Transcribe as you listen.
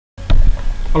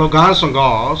Hello guys and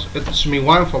girls, it's me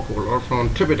Wine for Color from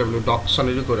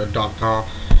www.sunnylugo.com.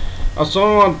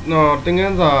 So,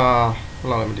 thinking the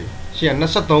here,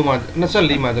 Nasato,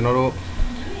 Nasalima, the Noro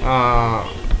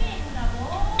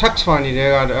tax finding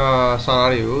there,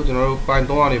 Salario, the Noro Pine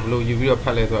blue, you will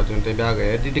palette or the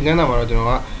bag, the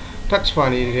Tingana, tax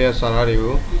finding there,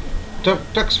 Salario,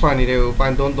 tax finding there,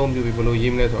 Pine don't you will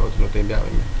limit or nothing.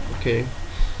 Okay.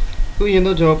 Cứ yên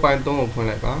đó cho bạn tông open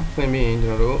lại ba, when me in the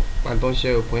bạn tông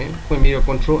share open, when me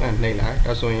control and này lại,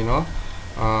 that's why nó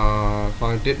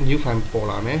find new file bỏ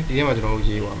lại mấy, đi mà cho nó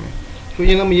gì vậy mấy, cứ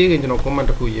yên đó mấy cái cho nó comment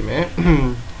được gì mấy,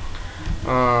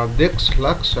 this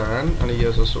lesson and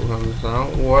here's a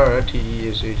sound where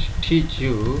is teach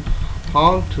you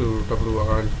how to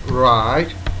write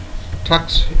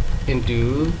text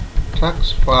into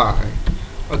text file,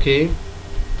 okay,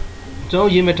 so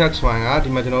you may text file á,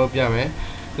 thì mà cho nó biết mấy.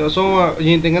 So,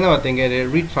 you think about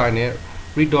read file,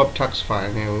 read.txt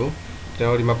file.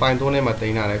 So, the map don't name at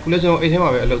the night. Could you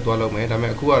know a look to allow me? I may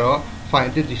acquire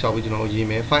find it is always no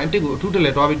Gmail. Find it to the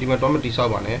letter of the automatic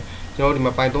sabane. So, the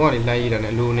map don't in Nai and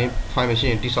a loan file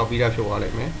machine this of it after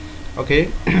wallet. Okay.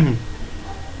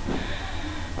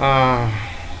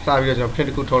 Savage of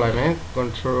critical toll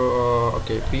control.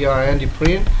 Okay, PRN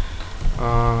print.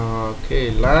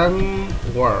 Okay, land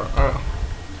war.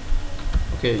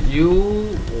 Okay,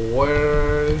 you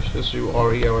were you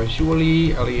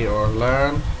eventually or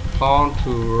learn how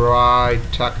to write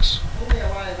text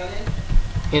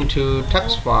into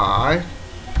text file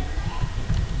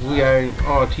via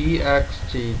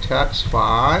txt text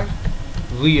file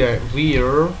via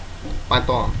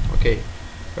Python. Okay,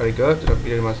 very good.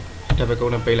 Have a go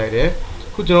and pay like that.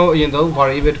 Could you know in the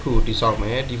variable could dissolve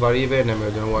me? The variable name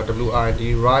is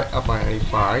WID write a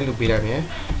file to be like me.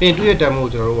 Into a demo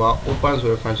open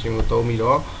source function with me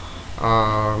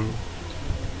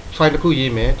find the cool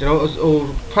email,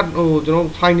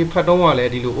 find the pattern while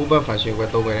let you open function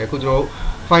with the could you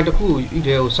find the cool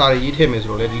you sorry it him is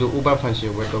let you open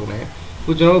function with the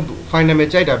could you find a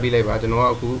message that be like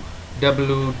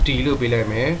WT loop be like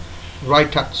me.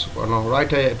 Write text or no write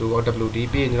to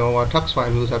WDP text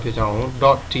file use of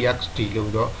 .txt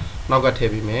logo now got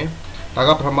heavy me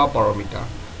taga prama parameter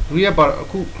real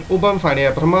open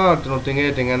file prama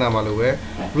thing and amalu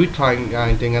read trying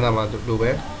thing and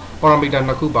amalu parameter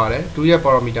nakubare to your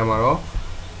parameter maro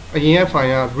a year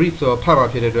fire read the para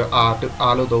period r to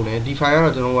alo done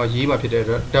define yima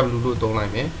period w don't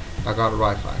like me taga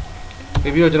right file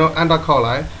maybe you know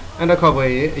undercover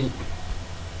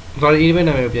variable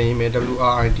name of email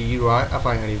WRITE write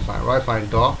file file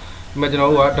dot imagine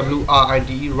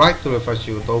WRITE write to the first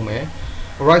you domain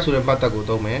write to the matter go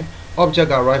domain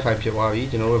object write file pwavi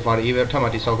variable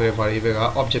tamati software variable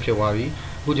object pwavi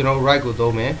who write go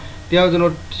domain there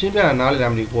simple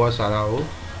analysis ko sara ho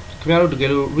khmya lo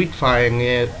tokelu read file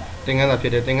nge thingana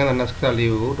phit de thingana nasakta li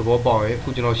ko thabo paw ye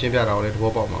khu shin pya ta ko le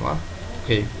thabo paw ma ba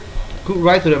okay ku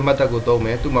write to the matter go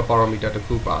domain tu ma parameter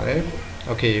takku pare.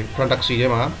 Okay, product C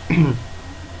ma.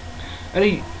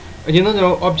 Any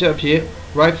object here,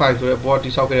 write file to the board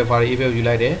is okay variable you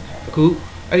like it. Cool.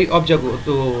 Any object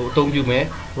to don't you may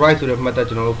write to the method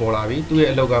general polavi to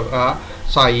a logo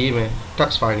say me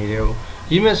text file you.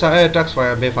 You may say a text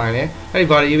file be fine. Any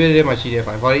variable machine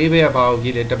file. Variable about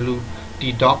get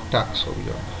WT doc text over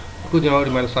you. Could you know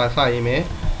the say me?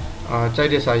 Check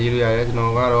this you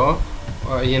know.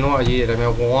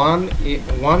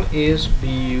 One is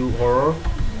BU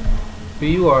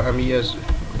or MES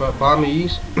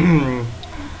Burmese.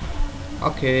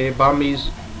 Okay, Burmese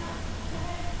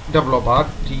developer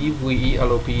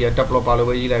DVELOP developer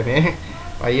way like me.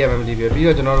 I am the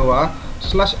general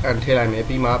slash and tail I may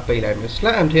be my pay like me.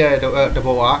 Slash and tail the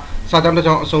boa. Saddam the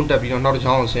Johnson W not the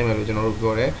John same general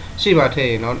gore. See my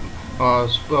tail not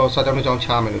Saddam the John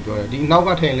Charm. The now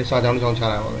got tail is Saddam John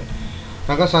Charm.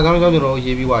 Naga Saddam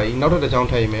Yebi, not the John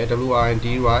time, WIND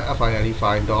write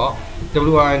file dot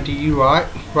WIND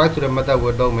write to the method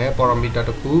word domain parameter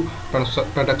to coup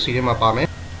product cinema pame.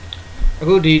 A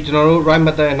good general right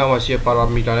method and now share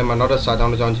parameter and not a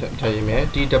Saddam John time.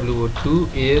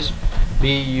 TW2 is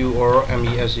BU or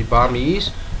MES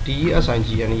Burmese D assign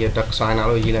G and yet duck sign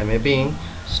out of being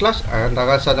slash and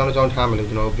Naga Saddam John time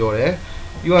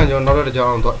you and your not a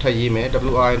John time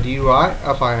WIND write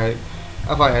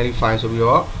file so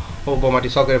your Obama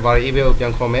socket variable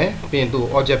can come pin to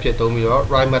object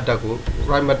right matter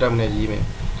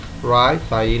right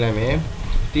file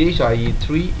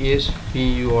THIE3 is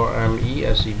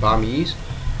PURMESC Burmese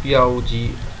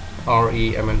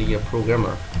PROGRAMND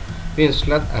programmer pin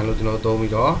slot and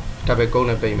tobacco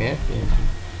and payment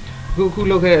Who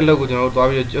look at a logo,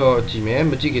 Gmail,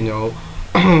 Magic,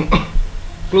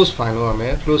 close file လို့ရမ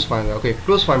ယ် close file ဆို okay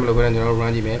close file မလို့ခေါ်ရင်ကျွန်တော်တို့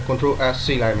run ကြည့်မယ် control s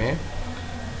စိတ်လိုက်မယ်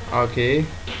okay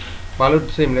ဘာလို့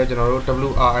စိတ်မလဲကျွန်တော်တို့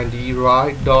wrind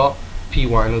write.py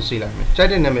လို့စိတ်လိုက်မယ်ကြိုက်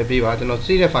တဲ့နာမည်ပေးပါကျွန်တော်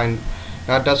စိတ်တဲ့ file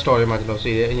က desktop ထဲမှာကျွန်တော်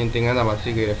စိတ်တယ်အရင်သင်ခန်းစာမှာစိ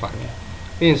တ်ခဲ့တဲ့ file ပဲ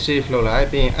ပြီးရင် save လုပ်လိုက်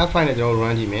ပြီးရင် f5 နဲ့ကျွန်တော်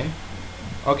run ကြည့်မယ်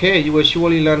okay you will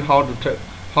surely learn how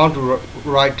to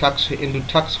write text into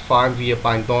text file via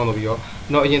Python လို့ပြီးတော့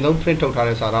ကျွန်တော်အရင်ဆုံး print ထုတ်ထား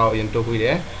တဲ့စာသားကိုအရင်တုပ်ပြီးတ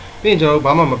ယ်ပြီးရင်ကျွန်တော်တို့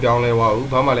ဘာမှမပြောင်းလဲသွားဘူး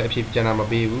ဘာမှလည်းအဖြစ်ကျန်တာမ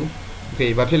ပေးဘူး okay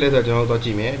ဘာဖြစ်လဲဆိုတော့ကျွန်တော်တို့သွားကြ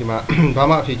ည့်မယ်ဒီမှာဘာ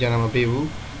မှအဖြစ်ကျန်တာမပေးဘူး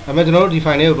ဒါပေမဲ့ကျွန်တော်တို့ဒီ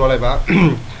file လေးကိုတွားလိုက်ပါ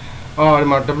ဒီ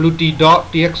မှာ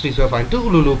wt.txt ဆိုတဲ့ file တူ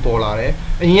လိုလိုပေါ်လာတယ်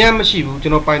အရင်ကမရှိဘူးကျွ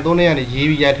န်တော် Python နဲ့ကနေရေး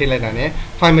ပြီးရိုက်ထည့်လိုက်တာနဲ့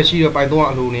file မရှိတော့ Python က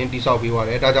အလိုနဲ့တိဆောက်ပေးသွား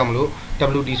တယ်ဒါကြောင့်မလို့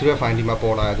wt ဆိုတဲ့ file ဒီမှာ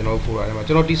ပေါ်လာတယ်ကျွန်တော် folder ထဲမှာ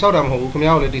ကျွန်တော်တိဆောက်တာမဟုတ်ဘူးခင်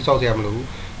ဗျားတို့လည်းတိဆောက်စရာမလိုဘူး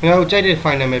ခင်ဗျားတို့ကြိုက်တဲ့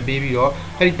file နာမည်ပေးပြီးတော့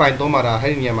အဲ့ဒီ Python မှာဒါ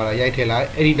အဲ့ဒီနေရာမှာရိုက်ထည့်လိုက်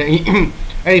အဲ့ဒီ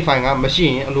file ကမရှိရ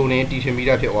င်အလိုနဲ့တီထွင်ပြီး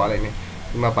တာဖြစ်သွားလိမ့်မယ်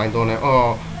ဒီမှာ Python နဲ့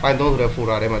Python ဆိုတဲ့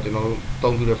folder ထဲမှာကျွန်တော်တို့အ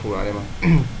သုံးပြုတဲ့ folder ထဲမှာ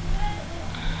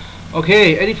okay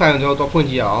အဲ့ဒီ file ကိုကျွန်တော်တော့ဖွင့်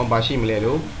ကြည့်အောင်ဘာရှိမလဲ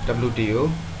လို့ wt ကို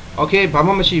okay ဘာ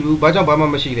မှမရှိဘူးဘာကြောင့်ဘာမှ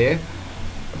မရှိလဲ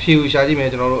အဖြေကိုရှာကြည့်မယ်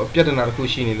ကျွန်တော်တို့အပြဿနာတစ်ခု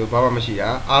ရှိနေလို့ဘာမှမရှိတာ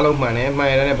အားလုံးမှန်တယ်မှန်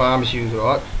ရတဲ့ဘာမှမရှိဘူးဆို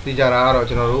တော့သိကြတာကတော့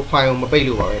ကျွန်တော်တို့ file ကိုမပိတ်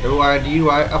လို့ပါပဲ write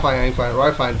file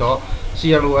write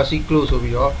file.close close ဆို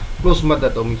ပြီးတော့ close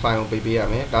method သုံးပြီး file ကိုပိတ်ပေးရ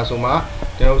မယ်ဒါဆိုမှ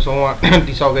ကျွန်တော်တို့ဆုံးက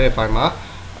တိဆောက်ခဲ့တဲ့ file မှာ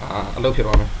အလုပ်ဖြစ်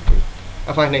သွားမယ်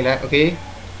f5 နှိပ်လိုက် okay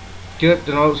ကျွန်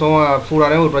တော်ဆုံးက folder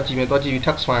ထဲကိုတွက်ကြည့်မယ်တွက်ကြည့်ပြီး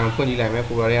text file ကိုဖွင့်ကြည့်လိုက်မယ်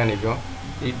folder ထဲကနေပြီးတော့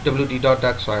ဒီ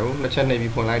wt.text file ကိုနှစ်ချက်နှိပ်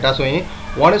ပြီးဖွင့်လိုက်ဒါဆိုရင်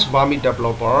 1 is Burmese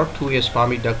developer 2 is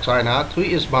Burmese designer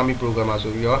 3 is Burmese programmer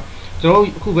ဆိုပြီးတော့ကျွန်တော်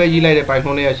အခုပဲရေးလိုက်တဲ့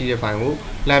Python ထဲရရှိတဲ့ file ကို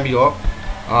လမ်းပြီးတော့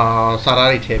စာသား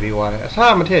တွေထည့်ပေးသွားတယ်အ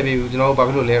စားမထည့်ပေးဘူးကျွန်တော်ဘာ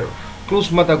ဖြစ်လို့လဲ close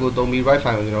method ကိုသုံးပြီး write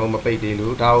file ကိုကျွန်တော်မပိတ်သေး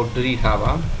လို့ဒါကို delete ထား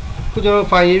ပါခုကျွန်တော်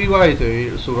file ရေးပြီးသွားပြီ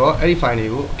ဆိုတော့အဲ့ဒီ file တွေ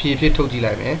ကိုအဖြည့်ထုတ်ကြည့်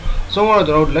လိုက်မယ်ဆုံးတော့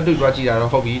ကျွန်တော်လက်တွေ့တွားကြည့်တာ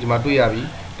တော့ဟုတ်ပြီဒီမှာတွေ့ရပြီ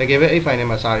တကယ်ပဲအဲ့ file ထဲ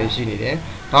မှာစာတွေရှိနေတယ်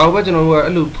ဒါကိုပဲကျွန်တော်တို့က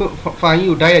အဲ့လို file ကြီး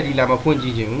ကိုတိုက်ရိုက်ကြည့်လာမှဖွင့်ကြ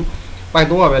ည့်ခြင်း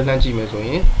Python ကပဲလှမ်းကြည့်မယ်ဆိုရ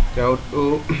င်ကျွန်တော်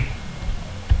တို့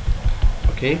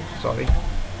okay sorry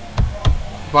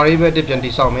variable တစ်ပြန်တိ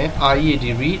စောက်မယ် read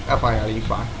read file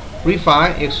read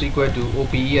file is equal to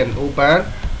open and open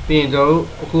ပြီးရင်ကျွန်တော်တို့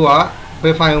အခုကဘ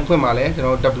ယ် file ကိုဖွင့်မှာလဲကျွန်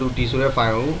တော် wt ဆိုတဲ့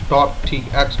file ကို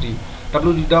 .txt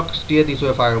wt.txt ဆို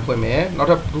တဲ့ file ကိုဖွင့်မယ်နောက်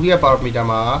ထပ်ဒုတိယ parameter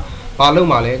မှာဘာလုပ်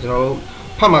မှာလဲကျွန်တော်တို့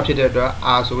ဖတ်မှာဖြစ်တဲ့အတွက်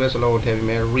r ဆိုတဲ့စလုံးကိုထည့်ပေး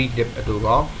မယ် read အတူ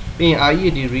ကောပြီးရ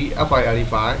င် read read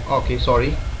file okay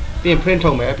sorry ပြီးရင် print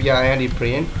ထုတ်မယ် print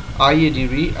read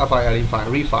read file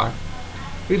read file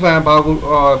ဘာကို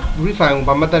read file ကို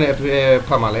ဘာ method နဲ့ဖ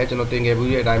တ်မှာလဲကျွန်တော်သင်ခဲ့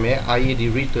ပြီးတဲ့အတိုင်းပဲ read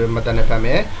read ဆိုတဲ့ method နဲ့ဖတ်မ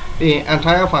ယ်ပြီးရင်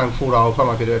entire file folder ကိုဖတ်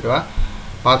မှာဖြစ်တဲ့အတွက်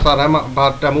ဘာစာတမ်းမှာဘာ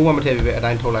တမိုးမှမထည့်ပေးပဲအ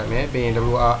တိုင်းထုတ်လိုက်မယ်ပြီးရင် read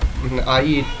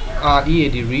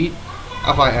read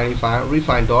file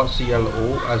refine.close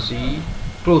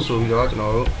close ဆိုပြီးတော့ကျွန်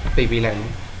တော်တို့ပိတ်ပေးလိုက်မ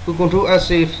ယ်ခု control s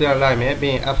save လိုက်မယ်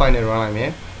ပြီးရင် f5 နဲ့ run လိုက်မယ်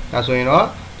ဒါဆိုရင်တော့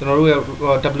ကျွန်တော်တို့ရဲ့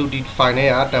wt file နဲ့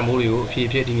တန်ဖိုးတွေကိုအဖြည့်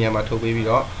အဖြည့်ဒီနေရာမှာထုတ်ပေးပြီး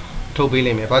တော့ထုတ်ပေး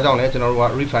လိမ့်မယ်ဘာကြောင့်လဲကျွန်တော်တို့က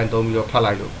refine သုံးပြီးတော့ဖတ်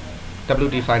လိုက်လို့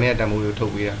wt file နဲ့တန်ဖိုးတွေကိုထု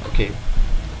တ်ပေးတာ okay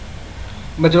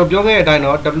ကျွန်တော်ပြောခဲ့တဲ့အတိုင်း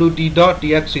တော့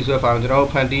wt.txt ဆိုတဲ့ file ကိုကျွန်တော်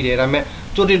တို့ဖန်တီးတယ်ဒါပေမဲ့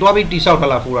ကြိုတင်တွားပြီးတိဆောက်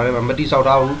ထားလာ folder ထဲမှာမတိဆောက်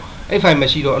ထားဘူးအဲ့ file မ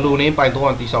ရှိတော့အလိုနဲ့ Python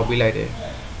ကတိဆောက်ပေးလိုက်တယ်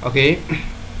okay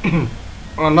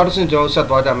နောက်တစ်ဆင့်ကျွန်တော်ဆက်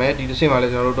သွားကြမယ်ဒီတစ်ဆင့်မှာလ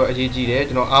ည်းကျွန်တော်တို့တော့အရေးကြီးတယ်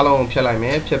ကျွန်တော်အားလုံးကိုဖြတ်လိုက်မ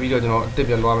ယ်ဖြတ်ပြီးတော့ကျွန်တော်အသစ်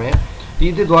ပြန်သွားမယ်ဒီ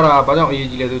အသစ်သွားတာဘာကြောင့်အရေး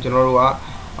ကြီးလဲဆိုကျွန်တော်တို့က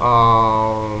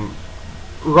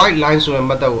right line ဆိုတဲ့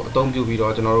method ကိုအသုံးပြုပြီး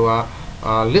တော့ကျွန်တော်တို့က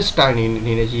list style နေ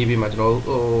နဲ့ရေးပြီးမှကျွန်တော်တို့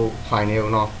file တွေ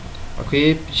ကိုเนาะ okay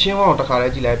ရှင်းအောင်တစ်ခါလဲ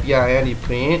ကြည့်လိုက်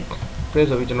print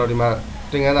ဆိုပြီးကျွန်တော်ဒီမှာ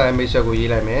သင်ခန်းစာရဲ့ message ကို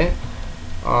ရေးလိုက်မယ်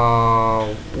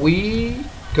we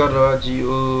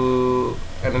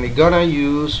gonna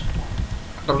use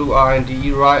wrind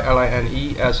write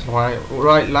line as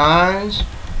write lines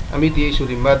immediate to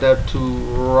the method to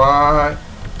write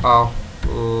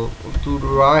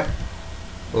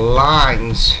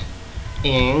lines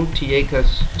in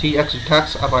txt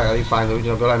text file ဆို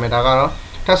ကျွန်တော်ပြောလိုက်မယ်ဒါကတော့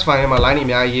text file ထဲမှာ line တွေအ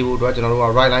များကြီးရေးဖို့အတွက်ကျွန်တော်တို့က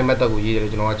write line method ကိုရေးတယ်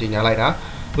လို့ကျွန်တော်ကကြေညာလိုက်တာ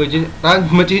ဒါ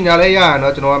မကြေညာလဲရရင်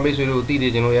တော့ကျွန်တော်ကမိတ်ဆွေတို့သိနေ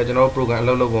ခြင်းလို့ရကျွန်တော်တို့ program အ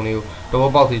လုပ်လုပ်ပုံလေးကိုသဘော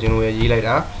ပေါက်စေခြင်းလို့ရရေးလိုက်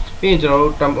တာပြီးရင်ကျွန်တော်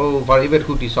တို့ variable တစ်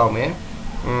ခုတည်ဆောက်မယ်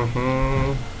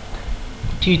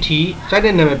tt စိုက်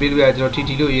တဲ့နာမည်ပေးလို့ရကျွန်တော်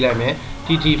tt လို့ရေးလိုက်မယ်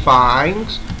tt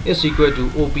files is equal to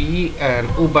open and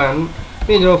open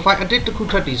ပြီးရင်ကျွန်တော် file edit တစ်ခု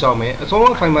ထပ်တည်ဆောက်မယ်အဆုံး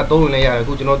file မှာသုံးရင်လည်းရတယ်အ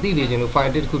ခုကျွန်တော်သိနေခြင်းလို့ file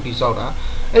edit တစ်ခုတည်ဆောက်တာ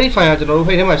အဲ့ဒီ file ကကျွန်တော်တို့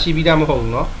ဖိတ်ထဲမှာရှိပြီးသားမဟုတ်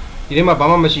ဘူးเนาะဒီထဲမှာဘာ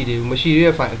မှမရှိသေးဘူးမရှိသေး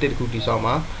တဲ့ file edit တစ်ခုတည်ဆောက်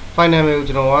မှာ file name ကို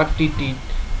ကျွန်တော်က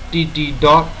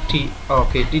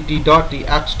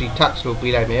tt.txt text လို့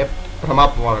ပေးလိုက်မယ်ပထမ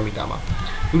parameter မှာ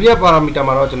ဒုတိယ parameter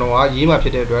မှာတော့ကျွန်တော်ကရေးမှဖြ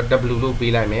စ်တဲ့အတွက် w လို့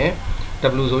ပေးလိုက်မယ်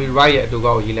w ဆိုပြီး write ရဲ့အတူ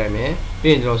ကောက်ကိုရေးလိုက်မယ်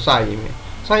ပြီးရင်ကျွန်တော်စရေးမယ်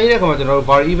စာရေးတဲ့အခါမှာကျွန်တော်တို့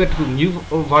variable တစ်ခု new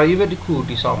variable တစ်ခု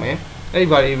တည်ဆောက်မယ်အဲ့ဒီ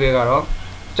variable ကတော့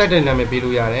ကြိုက်တဲ့နာမည်ပေး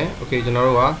လို့ရတယ် okay ကျွန်တော်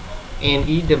တို့က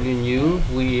new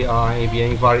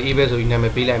variable ဆိုပြီးနာမ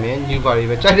ည်ပေးလိုက်မယ် new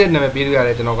variable ကြိုက်တဲ့နာမည်ပေးလို့ရတ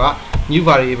ယ်ကျွန်တော်က new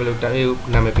variable လို့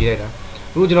နာမည်ပေးလိုက်တာ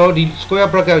အခုကျွန်တော်တို့ဒီ square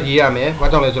bracket ရေးရမယ်ဘာ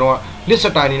ကြောင့်လဲကျွန်တော်က list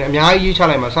style နေနဲ့အများကြီးရေးချ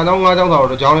လိုက်မှာစာကြောင်း၅ကြောင်းသာ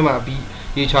တော့တစ်ကြောင်းလေးမှာအပြီး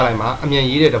ရေးချလိုက်မှာအမြန်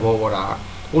ရေးတဲ့သဘောပေါ်တာ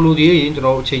ဟိုလိုရေးရင်ကျွန်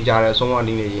တော်တို့အချိန်ကြာတဲ့အဆုံးအ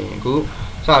နေနဲ့ရေးရင်အခု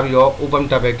စပြီးတော့ open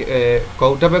double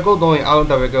quote double quote သုံးရင်အားလုံး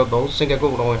double quote သုံး single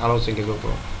quote သုံးရင်အားလုံး single quote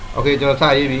သုံး okay ကျွန်တော်စ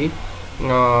ရေးပြီး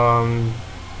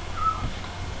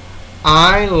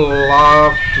I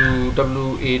love to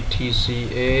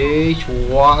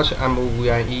watch movie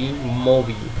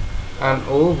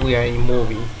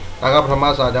movie ဒါကပထမ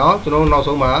စာကြောင်းကျွန်တော်တို့နောက်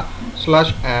ဆုံးမှာ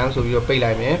 /n ဆိုပြီးတော့ပိတ်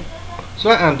လိုက်မယ်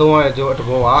 /n သုံးရတဲ့ကျွန်တော်တ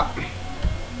ဘောက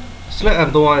 /n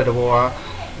သုံးရတဲ့တဘောက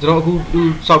ကျွန်တော်အခု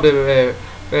စောက်တဲ့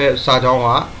စာကြောင်းက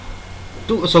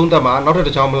သူ့အဆုံးသတ်မှာနောက်ထပ်တ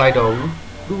စ်ကြောင်းမလိုက်တော့ဘူး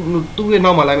သူ့ရဲ့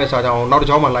နောက်မှာလိုက်မဲ့စာကြောင်းနောက်တစ်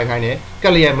ကြောင်းမှာလိုက်ခိုင်းတယ်က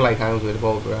က်လျက်မလိုက်ခိုင်းဘူးဆိုတဲ့တ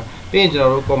ဘောကိုပြောတာပြီးရင်ကျွန်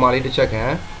တော်တို့ comma လေးတစ်ချက်ခံ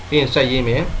ပြီးရင်ဆက်ရေးမ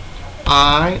ယ်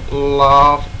I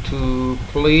love to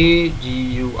play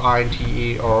guitar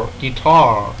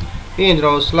ပြီးရင်ကျွ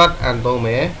န်တော် /n သုံးမ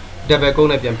ယ် double quote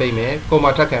နဲ့ပြန်ပိတ်မယ် comma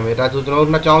ထပ်ခံမယ်ဒါဆိုကျွန်တော်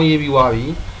တို့နှစ်ကြောင်းရေးပြီးသွားပြီ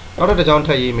နောက်တစ်ကြောင်းထ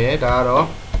ပ်ရေးမယ်ဒါကတော့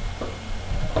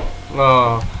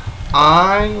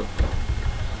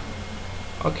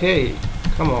okay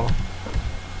come on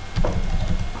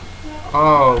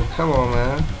oh come on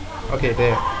man okay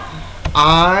there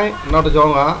I နောက်တစ်ကြော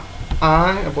င်းက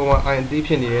I အပေါ်မှာ I အသေး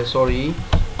ဖြစ်နေတယ် sorry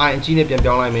I အကြီးနဲ့ပြန်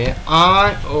ပြောင်းလိုက်မယ် I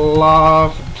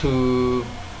love to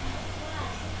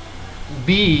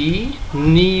be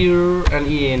near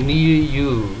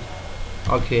you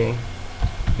okay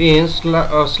ပြီးရင်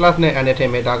slash နဲ့ and နဲ့ထ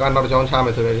ည့်မယ်ဒါကနောက်တစ်ကြောင်းချမ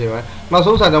ယ်ဆိုတဲ့အချိန်မှာနောက်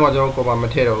ဆုံးစာကြောင်းမှာကျွန်တော် comma မ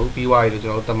ထည့်တော့ဘူးပြီးသွားပြီလို့ကျွ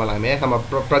န်တော်သတ်မှတ်လိုက်မယ်အဲ့မှာ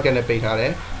bracket နဲ့ပိတ်ထားတ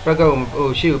ယ် bracket ကိုဟို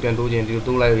ရှေ့ကိုပြန်တိုးခြင်းဒီလို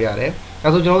တိုးလိုက်လို့ရတယ်အဲ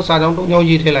ဆိုကျွန်တော်စာကြောင်း၃ကြောင်း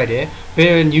ရေးထည့်လိုက်တယ်ဘ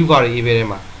ယ် new variable ထဲ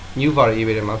မှာ new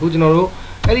variable ထဲမှာအခုကျွန်တော်တို့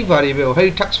အဲ့ဒီ variable ကိုဟဲ့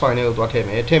ဒီ text file နဲ့ကိုသွားထည့်မ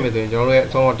ယ်ထည့်မယ်ဆိုရင်ကျွန်တော်တို့ရဲ့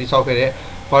အဆုံးအတိဆောက်ခဲ့တဲ့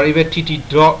variable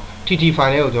tt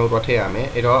file နဲ့ကိုကျွန်တော်တို့သွားထည့်ရမယ်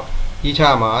အဲ့တော့ရေးချ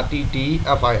မှာ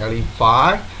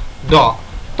ttfile dot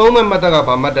သုံးမဲ့ method က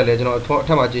ဘာ method လဲကျွန်တော်အထ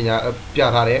က်မှာကြီးညာပြ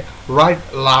ထားတဲ့ write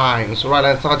lines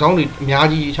စာကြောင်းတွေအများ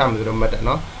ကြီးရေးချမယ်ဆိုတော့ method เ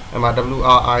นาะအဲ့မှာ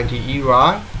write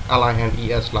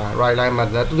write line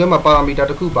method သူထဲမှာ parameter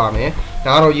တစ်ခုပါမယ်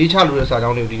ဒါကတော့ရေးချလို့တဲ့စာကြော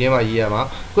င်းတွေကိုဒီထဲမှာရေးရမှာ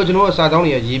အခုကျွန်တော်တို့စာကြောင်း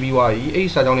တွေရေးပြီးသွားပြီအဲ့ဒီ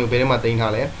စာကြောင်းတွေကိုဘယ်ထဲမှာတင်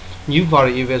ထားလဲ new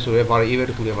variable ဆိုတဲ့ variable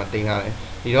တစ်ခုထဲမှာတင်ထားတယ်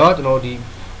ဒီတော့ကျွန်တော်တို့ဒီ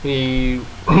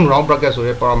round bracket ဆို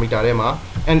တဲ့ parameter ထဲမှာ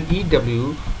new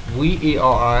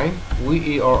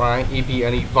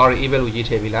variable လို့ရေး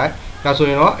ထည့်ပေးလိုက်ဒါဆို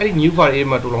ရင်တော့အဲ့ဒီ new variable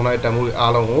မှာတူလောင်တဲ့တန်ဖိုးတွေ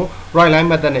အားလုံးကို write line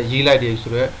method နဲ့ရေးလိုက်တယ်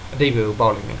ဆိုတော့အဓိပ္ပာယ်ကိုပေါ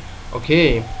က်လိမ့်မယ် okay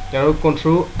ကျွန်တော်တို့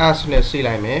control s နဲ့ဆေး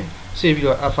လိုက်မယ်ဆေးပြီး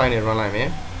တော့ f5 နဲ့ run လိုက်မယ်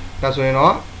ဒါဆိုရင်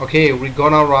တော့ okay we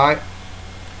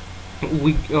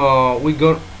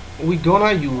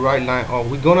gonna use write line or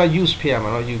we gonna use ဖြစ်ရမှာ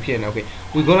เนาะ you ဖြစ်နေ okay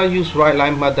we gonna use write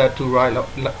line method to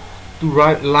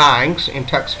write lines in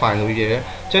text file လို့ပြရတယ်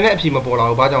။ကျွန်တော်အဖြေမပေါ်လာ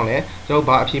ဘူးဘာကြောင့်လဲကျွန်တော်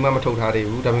ဘာအဖြေမှမထုတ်ထားသေး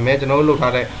ဘူးဒါပေမဲ့ကျွန်တော်တို့လုပ်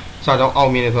ထားတဲ့စာကြောင်းအော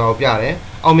င်မြင်တယ်ဆိုတာကိုပြတယ်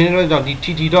။အောင်မြင်တဲ့ကြောင့်ဒီ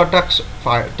tt.text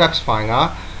file က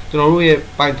ကျွန်တော်တို့ရဲ့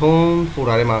Python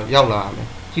folder ထဲမှာရောက်လာမယ်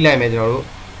။ကြည့်လိုက်မယ်ကျွန်တော်တို့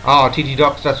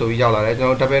tt.text ဆိုပြီးရောက်လာတယ်ကျွန်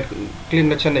တော် double click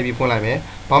နှစ်ချက်နဲ့ပြီးဖွင့်လိုက်မယ်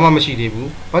ဘာမှမရှိသေးဘူး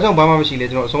။ဘာကြောင့်ဘာမှမရှိလဲ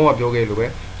ကျွန်တော်အဆုံးကပြောခဲ့လို့ပဲ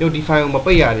ကျွန်တော်ဒီ file ကိုမ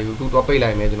ပိတ်ရသေးဘူးအခုတော့ပိတ်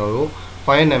လိုက်မယ်ကျွန်တော်တို့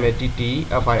file နာမည်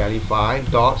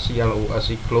ttfile.close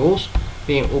close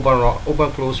ပြီးရင် open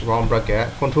close round bracket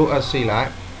control s ဆေးလိုက်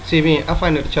ဆေးပြီးရင် f5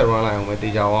 နဲ့တစ်ချက် run လိုက်အောင်ပဲတေ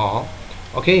ချာအောင်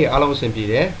okay အားလုံးအဆင်ပြေ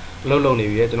တယ်လုံးနေ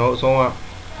ပြီလေကျွန်တော်အဆုံးက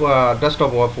ဟို desktop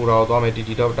folder ကိုသွားမယ်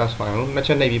tt.text file ကိုနှစ်ချ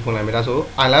က်နှိပ်ပြီးဖွင့်လိုက်မယ်ဒါဆို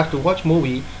I love to watch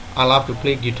movie I love to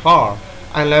play guitar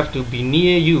I love to be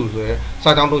near you ဆိုရယ်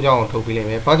စာကြောင်း၃ကြောင်းကိုထုတ်ပေးလိုက်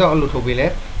မယ်ဘာကြောင့်အဲ့လိုထုတ်ပေးလဲ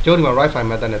ကျွန်တော်ဒီမှာ write file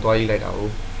method နဲ့တွားရေးလိုက်တာဟု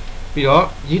တ်ပြီးတော့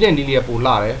ရေးတဲ့နည်းလေးကပို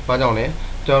လှတယ်ဘာကြောင့်လဲ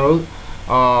ကျွန်တော်တို့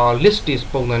list တွေ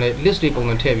ပုံစံနဲ့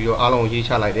ထည့်ပြီးတော့အားလုံးကိုရေး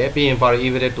ချလိုက်တယ်ပြီးရင်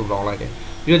variable တွေတူလောင်လိုက်တယ်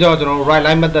ပြီးတော့ကျွန်တော်တို့ write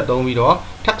line method သုံးပြီးတော့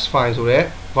text file ဆိုတဲ့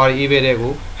variable တွေ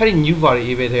ကိုအဲ့ဒီ new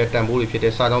variable တွေတန်ဖိုးတွေဖြစ်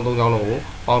တဲ့စာကြောင်း၃ကြောင်းလုံးကို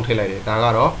ပေါင်းထည့်လိုက်တယ်ဒါက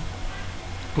တော့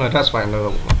text file လို့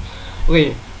ပေါ့ okay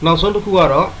နောက်ဆုံးတစ်ခုက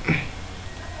တော့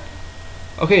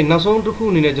okay နောက်ဆုံးတစ်ခု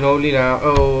အနေနဲ့ကျွန်တော်တို့လေ့လာ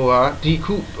ဒီ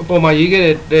ခုအပေါ်မှာရေးခဲ့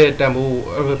တဲ့တန်ဖိုး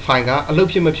file ကအလုပ်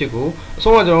ဖြစ်မဖြစ်ကိုအ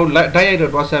ဆုံးကကျွန်တော်တို့ တိုက်ရိုက်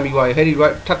တော့တွားဆန်းပြီးသွားပြီ heady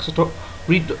write text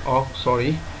read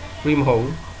read မဟုတ်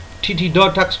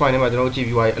tt.text file နဲ့မှာကျွန်တော်ကြည့်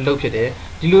ပြီးသွားပြီအလုပ်ဖြစ်တယ်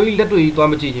ဒီလိုကြီးလက်တွေ့ကြီးသွား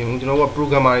မကြည့်ချင်ဘူးကျွန်တော်က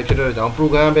programmer တွေဖြစ်တဲ့ကြောင့်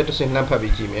program ပဲတစ်စင်လှမ်းဖတ်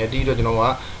ပြီးကြည့်မယ်ဒီတော့ကျွန်တော်က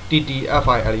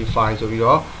ttfile file ဆိုပြီး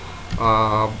တော့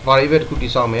variable တစ်ခုတ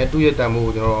ည်ဆောက်မယ်သူ့ရဲ့တန်ဖိုး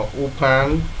ကိုကျွန်တော် open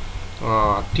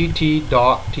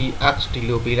tt.txt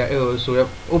လို့ပေးလိုက်ဆိုတော့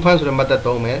open ဆိုတဲ့ method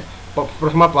သုံးမယ်ပ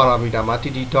ထမ parameter မှာ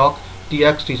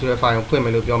tt.txt ဆိုတဲ့ file ကိုဖွင့်မ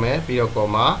ယ်လို့ပြောမယ်ပြီးတော့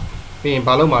comma ပြီးရင်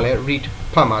ဘာလို့မှလဲ read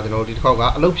ဖတ်မှာကျွန်တော်တို့ဒီတစ်ခေါက်က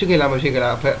အလုပ်ဖြစ်ခဲ့လားမဖြစ်ခဲ့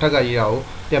လားအထက်ကရေးတာကို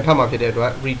ပြန်ဖတ်မှာဖြစ်တဲ့အတွ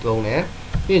က် read သုံးတယ်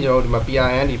ပြီးရင်ကျွန်တော်တို့ဒီမှာ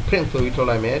PIN ဒီ print ဆိုပြီးထုတ်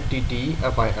လိုက်မယ်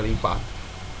TTFILE file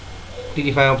TT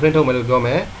file ကို print ထုတ်မယ်လို့ပြောမ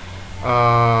ယ်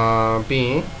ပြီးရ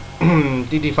င်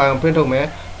TT file ကို print ထုတ်မယ်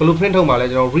ဘယ်လို print ထုတ်မှာလဲ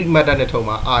ကျွန်တော် read method နဲ့ထုတ်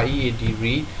မှာ READ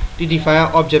read TT file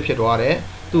object ဖြစ်သွားတယ်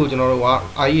သူ့ကိုကျွန်တော်တို့က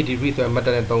READ read ဆိုတဲ့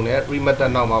method နဲ့သုံးတယ် read method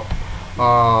နောက်မှာ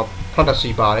fantasy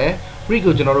ပါတယ် read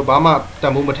ကိုကျွန်တော်တို့ဘာမှတ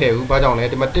န်ဖိုးမထည့်ဘူးဘာကြောင့်လဲ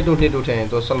ဒီမှာ1တို့2တို့ထည့်ရင်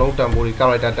သူစလုံးတန်ဖိုးတွေ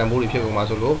character တန်ဖိုးတွေဖြစ်ကုန်မှာ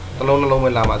ဆိုလို့တစ်လုံးနှလုံးပဲ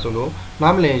လာမှာဆိုလို့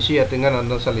နားမလည်ရှိရသင်္ကန်း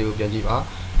24ကိုပြန်ကြည့်ပါ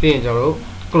ပြီးရင်ကျွန်တော်တို့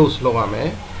close လုပ်ရမယ်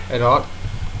အဲ့တော့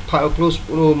file close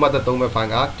လို့ method သုံးမဲ့ file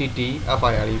က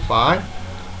ttfile file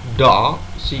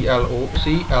 .close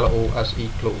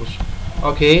close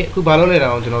okay အခုဘာလုပ်လဲ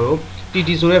တောင်ကျွန်တော်တို့ tt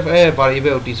ဆိုတဲ့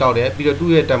variable ကိုတိစောက်တယ်ပြီးတော့သူ့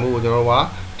ရဲ့တန်ဖိုးကိုကျွန်တော်တို့က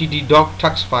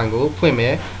tt.text file ကိုဖွင့်မ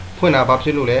ယ်ဖွင့်တာဘာဖြ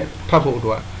စ်လို့လဲဖတ်ဖို့အ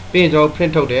တွက်ပြီးရင်ကျွန်တော်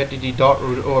print ထုတ်တယ်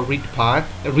tt.read file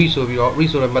read ဆိုပြီးတော့ read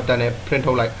ဆိုတဲ့ method နဲ့ print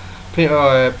ထုတ်လိုက် print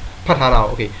ဖတ်ထားတာ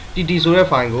okay tt ဆိုတဲ့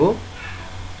file ကို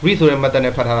read ဆိုတဲ့ method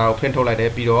နဲ့ဖတ်ထားတာကို print ထုတ်လိုက်တ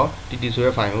ယ်ပြီးတော့ tt ဆို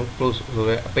တဲ့ file ကို close ဆို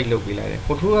တဲ့အပိတ်လုပ်ပေးလိုက်တယ်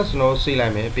control ကကျွန်တော်စိတ်လို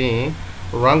က်မယ်ပြီးရင်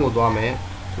run ကိုသွားမယ်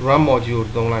run module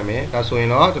ကိုသုံးလိုက်မယ်ဒါဆိုရင်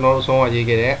တော့ကျွန်တော်တို့ဆုံးအောင်ရေး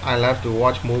ခဲ့တဲ့ I love to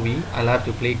watch movie I love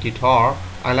to play guitar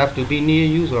I love to be near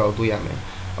you ဆိုတာကိုတွေ့ရမယ်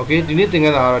okay ဒီနေ့သင်ခ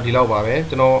န်းစာကတော့ဒီလောက်ပါပဲ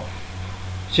ကျွန်တော်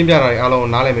ရှင်းပြတာတွေအားလုံး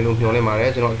နားလည်မယ်လို့မျှော်လင့်ပါတ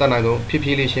ယ်ကျွန်တော်အတတ်နိုင်ဆုံးဖြည်းဖြ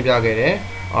ည်းလေးရှင်းပြခဲ့တယ်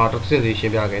တစ်စစ်စီရှ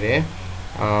င်းပြခဲ့တယ်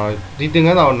ဒီသင်ခ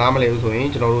န်းစာကိုနားမလည်ဘူးဆိုရင်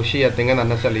ကျွန်တော်တို့ရှေ့ရသင်ခန်းစာ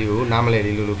24ကိုနားမလည်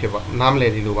သေးလို့ဖြစ်ပါနားမလ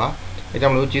ည်သေးလို့ပါအဲကြော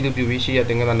င့်မလို့ကျေးဇူးပြုပြီးရှေ့ရ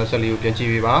သင်ခန်းစာ24ကိုပြန်ကြည့်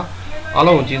ပေးပါအား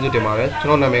လုံးကိုကျေးဇူးတင်ပါတယ်ကျွန်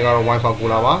တော်နာမည်ကတော့ Wi-Fi ကို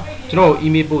လာပါကျွန်တော်ကို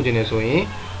email ပို့ခြင်းနဲ့ဆိုရင်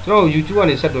ကျွန်တော် YouTube က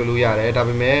နေဆက်သွယ်လို့ရတယ်ဒါ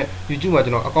ပေမဲ့ YouTube မှာ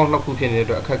ကျွန်တော် account နှစ်ခုဖြစ်နေတဲ့အ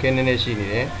တွက်အခက်အခဲနည်းနည်းရှိနေ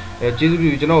တယ်အဲကျေးဇူးပြု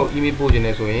ပြီးကျွန်တော်ကို email ပို့ခြင်း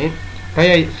နဲ့ဆိုရင်ခိုင်း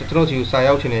ရကျွန်တော်စီကိုစာ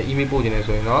ရောက်ခြင်းနဲ့ email ပို့ခြင်းနဲ့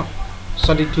ဆိုရင်တော့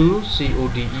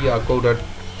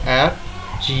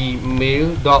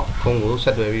 32coder@gmail.com ကိုဆ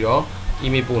က်သွယ်ပြီးတော့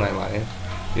email ပို့နိုင်ပါတယ်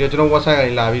ပြီးတော့ကျွန်တော် website က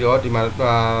နေလာပြီးတော့ဒီမှာ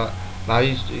လာ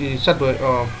ပြီးဆက်သွယ်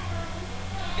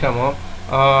ခံမော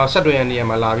ဆက်သွယ်ရနေရာ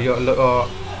မှာလာပြီးတော့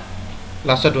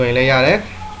လာဆက်သွယ်ရင်လည်းရတယ်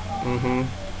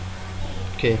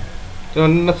okay ကျွန်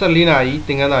တော်24နာရီသ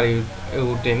င်ခန်းစာတွေ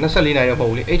ဟိုတင်24နာရီတော့မဟုတ်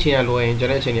ဘူးလေအဲ့ချိန်ကလိုရင်ကျွန်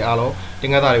တော်အချိန်တွေအားလုံးသ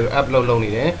င်ခန်းစာတွေကို upload လုပ်နေ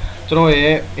တယ်ကျွန်တော်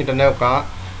ရဲ့ internet က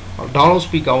download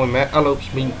speed ကောင်းဝင်မဲ့ upload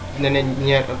speed နည်းနည်း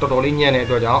ညံ့တော်တော်လေးညံ့တဲ့အ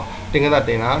တွက်ကြောင့်သင်ခန်းစာတ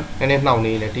င်တာနည်းနည်းနှောင့်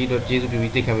နေတယ်ဒီအတွက်ကျေးဇူးပြု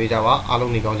ပြီးသိခံပေးကြပါအား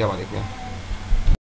လုံးနေကောင်းကြပါလိမ့်ခင်ဗျာ